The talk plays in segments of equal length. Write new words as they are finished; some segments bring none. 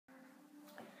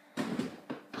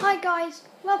Hi guys,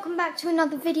 welcome back to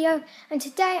another video, and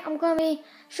today I'm going to be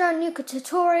showing you a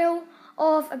tutorial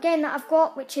of a game that I've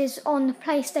got, which is on the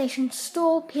PlayStation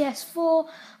Store, PS4.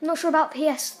 I'm not sure about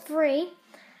PS3,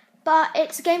 but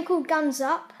it's a game called Guns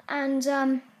Up, and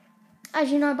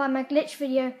as you know by my glitch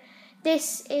video,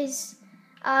 this is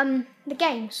the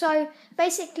game. So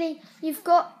basically you've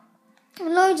got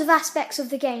loads of aspects of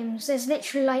the games. There's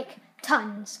literally like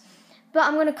tons, but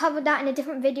I'm going to cover that in a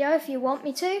different video if you want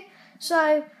me to.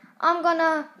 So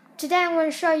today I'm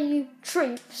going to show you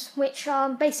troops, which are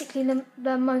basically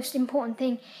the most important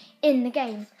thing in the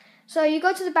game. So you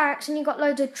go to the barracks and you've got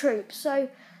loads of troops. So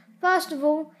first of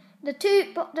all,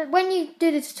 when you do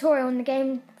the tutorial in the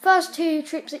game, first two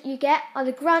troops that you get are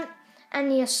the grunt and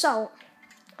the assault.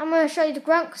 I'm going to show you the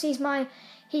grunt because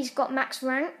he's got max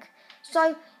rank.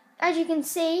 So as you can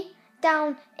see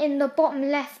down in the bottom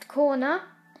left corner,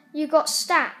 you got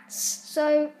stats.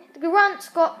 So the grunt's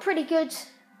got pretty good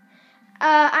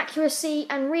accuracy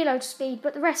and reload speed,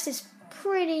 but the rest is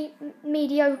pretty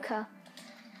mediocre.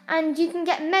 And you can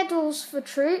get medals for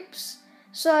troops.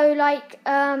 So like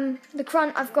the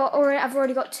grunt I've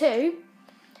already got 2.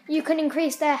 You can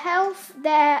increase their health,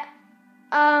 their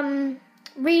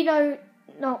cooldown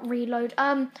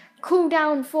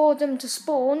for them to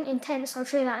spawn, intense, I'll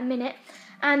show you that in a minute,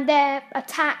 and their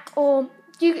attack, or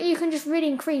you can just really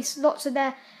increase lots of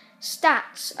their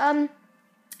stats.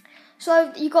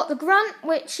 So you got the grunt,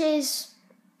 which is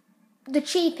the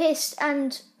cheapest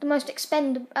and the most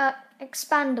expandable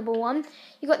one.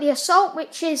 You got the assault,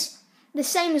 which is the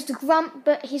same as the grunt,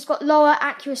 but he's got lower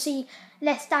accuracy,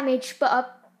 less damage, but a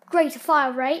greater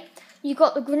fire rate. You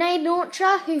got the grenade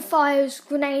launcher, who fires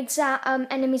grenades at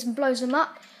enemies and blows them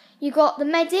up. You got the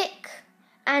medic,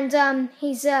 and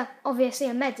he's obviously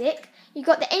a medic. You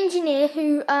got the engineer,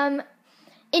 who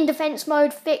in defense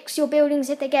mode fix your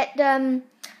buildings if they get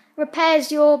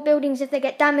repairs your buildings if they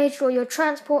get damaged, or your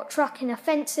transport truck in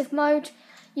offensive mode.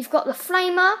 You've got the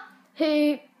flamer,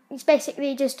 who is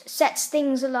basically just sets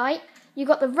things alight. You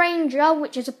got the ranger,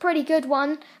 which is a pretty good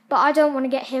one, but I don't want to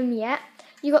get him yet.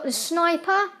 You got the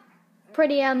sniper,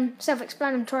 pretty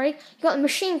self-explanatory. You got the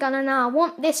machine gunner. Now I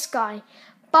want this guy,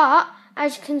 but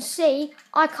as you can see,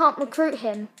 I can't recruit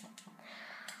him,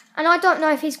 and I don't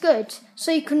know if he's good.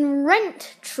 So you can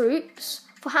rent troops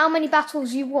for how many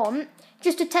battles you want,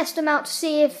 just to test them out to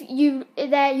see if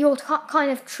they're your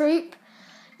kind of troop.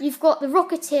 You've got the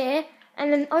rocketeer,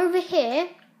 and then over here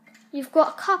you've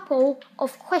got a couple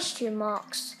of question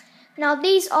marks. Now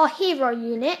these are hero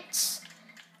units.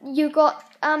 You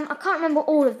got I can't remember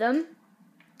all of them,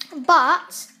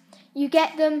 but you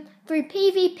get them through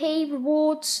PvP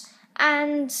rewards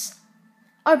and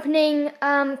opening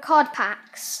card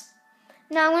packs.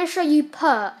 Now I'm going to show you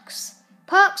perks.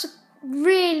 Perks are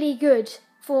really good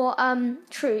for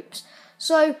troops.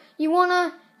 So you want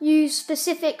to use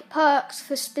specific perks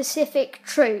for specific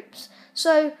troops.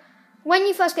 So when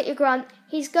you first get your grunt,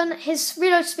 his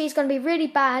reload speed is going to be really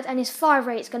bad, and his fire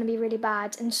rate is going to be really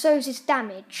bad, and so is his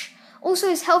damage. Also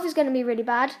his health is going to be really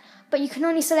bad, but you can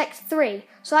only select 3.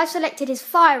 So I've selected his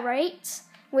fire rate,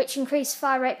 which increased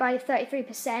fire rate by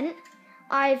 33%.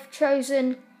 I've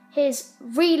chosen his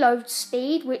reload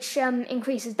speed, which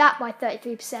increases that by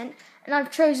 33%. And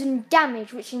I've chosen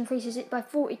damage, which increases it by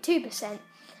 42%.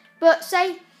 But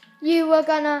say you were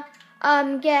gonna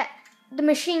get the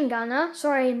machine gunner.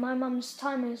 Sorry, my mum's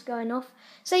timer is going off.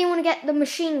 Say you want to get the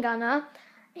machine gunner.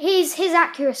 His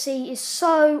accuracy is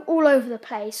so all over the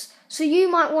place. So you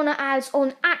might want to add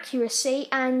on accuracy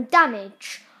and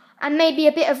damage, and maybe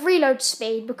a bit of reload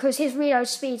speed, because his reload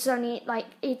speed's only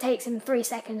it takes him 3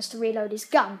 seconds to reload his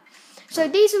gun. So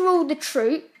these are all the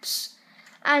troops,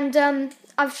 and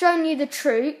I've shown you the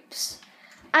troops.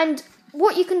 And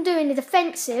what you can do in the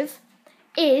defensive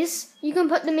is you can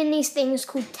put them in these things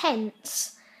called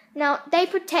tents. Now they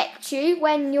protect you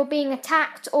when you're being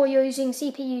attacked or you're using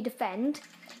CPU defend.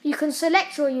 You can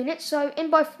select your units. So in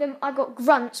both of them I got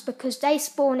grunts because they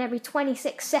spawn every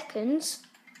 26 seconds.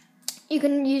 You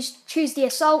can choose the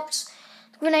assaults,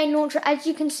 the grenade launcher. As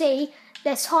you can see,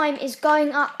 their time is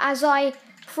going up as I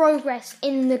progress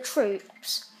in the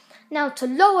troops. Now to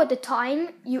lower the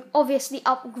time, you obviously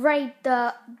upgrade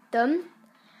them.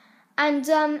 And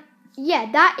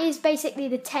yeah, that is basically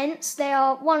the tents. They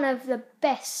are one of the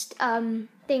best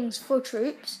things for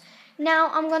troops. Now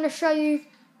I'm going to show you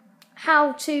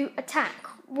how to attack.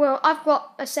 Well, I've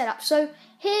got a setup. So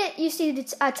here you see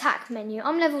the attack menu.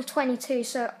 I'm level 22,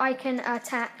 so I can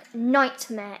attack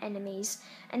nightmare enemies.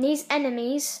 And these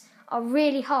enemies are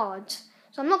really hard.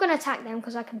 So I'm not going to attack them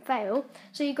because I can fail.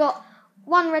 So you got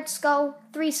 1 red skull,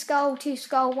 3 skull, 2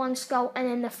 skull, 1 skull, and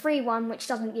then the free one, which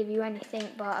doesn't give you anything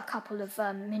but a couple of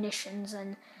munitions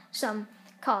and some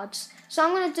cards. So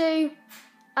I'm going to do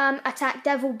attack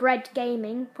Devil Bread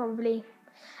Gaming, probably.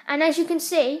 And as you can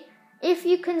see, if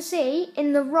you can see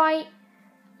on the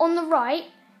right,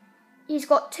 he's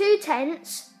got 2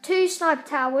 tents, 2 sniper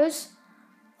towers,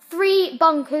 3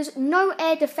 bunkers, no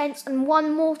air defense, and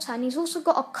 1 mortar. And he's also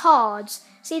got a card.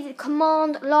 See the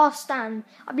command last stand.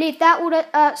 I believe that would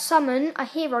summon a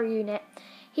hero unit.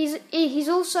 He's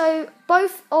also,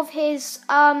 both of his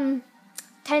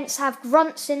tents have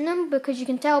grunts in them, because you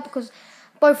can tell, because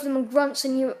both of them are grunts,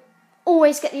 and you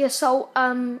always get the assault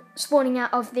spawning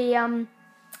out of the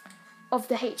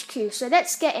HQ. So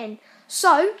let's get in.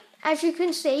 So as you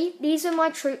can see, these are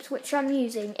my troops which I'm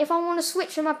using. If I want to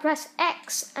switch them, I press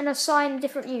X and assign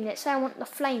different units. Say I want the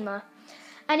flamer,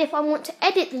 and if I want to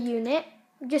edit the unit,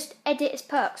 just edit its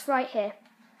perks right here.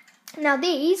 Now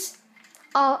these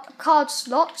are card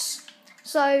slots,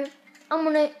 so I'm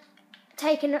going to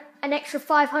take an extra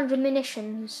 500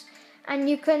 munitions, and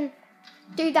you can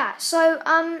do that. So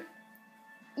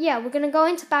yeah, we're going to go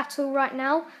into battle right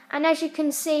now, and as you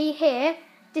can see here,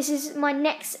 this is my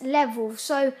next level.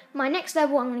 So my next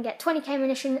level, I'm going to get 20k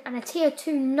munitions and a tier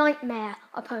 2 nightmare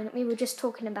opponent we were just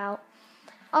talking about.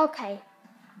 Okay,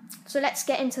 so let's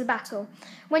get into the battle.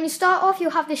 When you start off,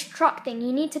 you'll have this truck thing.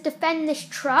 You need to defend this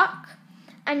truck,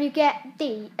 and you get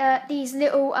these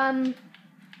little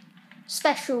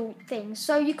special things.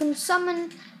 So you can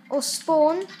summon or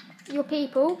spawn your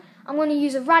people. I'm going to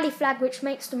use a rally flag, which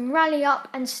makes them rally up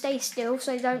and stay still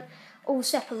so they don't all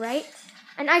separate.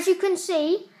 And as you can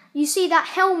see, you see that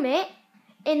helmet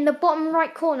in the bottom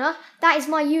right corner? That is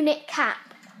my unit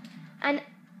cap. And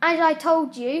as I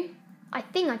told you, I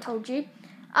think I told you,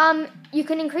 you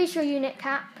can increase your unit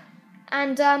cap.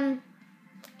 And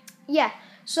yeah,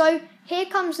 so here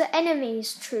comes the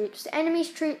enemy's troops. The enemy's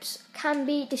troops can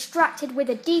be distracted with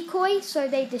a decoy, so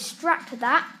they distract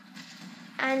that.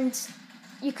 And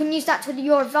you can use that to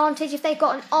your advantage. If they've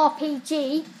got an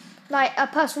RPG, like a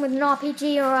person with an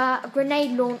RPG or a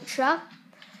grenade launcher,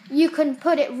 you can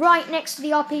put it right next to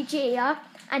the RPG,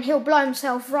 and he'll blow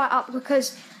himself right up,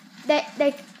 because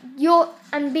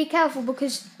and be careful,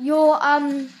 because your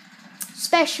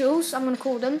specials, I'm going to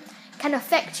call them, can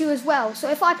affect you as well. So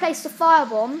if I placed a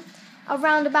firebomb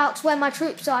around about where my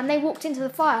troops are and they walked into the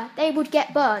fire, they would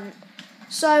get burnt.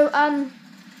 So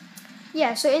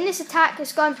yeah, so in this attack,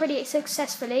 it's going pretty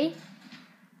successfully.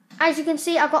 As you can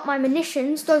see, I've got my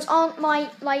munitions. Those aren't my,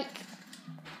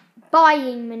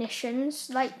 buying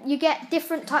munitions. You get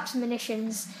different types of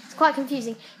munitions. It's quite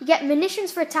confusing. You get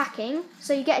munitions for attacking,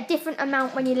 so you get a different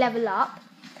amount when you level up.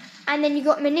 And then you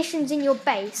got munitions in your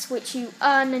base, which you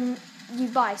earn and you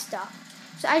buy stuff.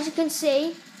 So as you can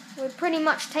see, we're pretty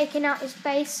much taking out his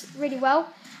base really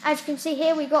well. As you can see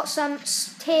here, we got some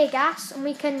tear gas, and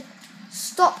we can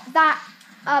stop that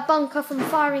bunker from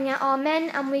firing at our men,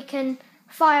 and we can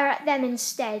fire at them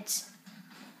instead.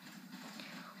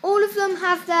 All of them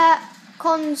have their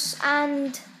cons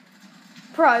and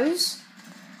pros.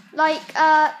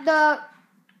 The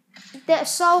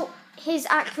assault, his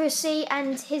accuracy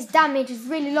and his damage is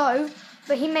really low,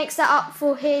 but he makes that up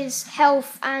for his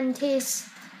health and his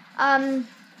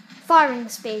firing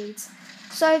speed.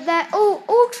 So they're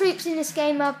all troops in this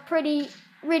game are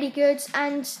really good,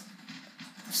 and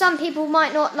some people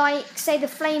might not like, say, the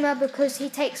flamer, because he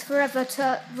takes forever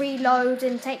to reload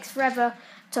and takes forever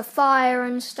to fire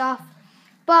and stuff.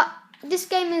 But this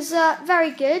game is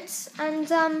very good, and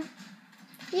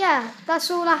yeah,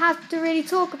 that's all I have to really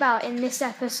talk about in this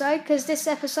episode, because this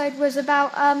episode was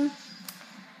about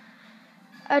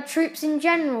troops in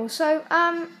general. So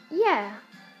yeah,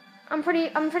 I'm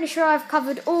pretty sure I've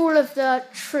covered all of the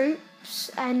troops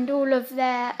and all of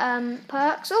their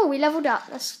perks. Oh, we leveled up.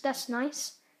 That's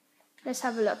nice. Let's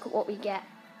have a look at what we get.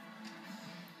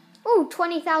 Oh,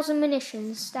 20,000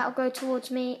 munitions. That'll go towards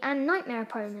me, and nightmare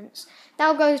opponents.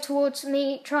 That'll go towards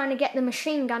me trying to get the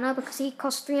machine gunner, because he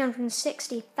costs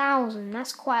 360,000.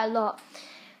 That's quite a lot.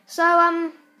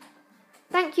 So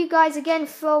thank you guys again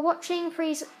for watching.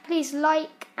 Please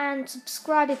like and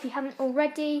subscribe if you haven't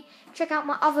already. Check out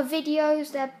my other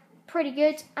videos. They're pretty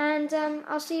good, and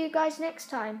I'll see you guys next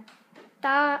time.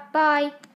 Bye.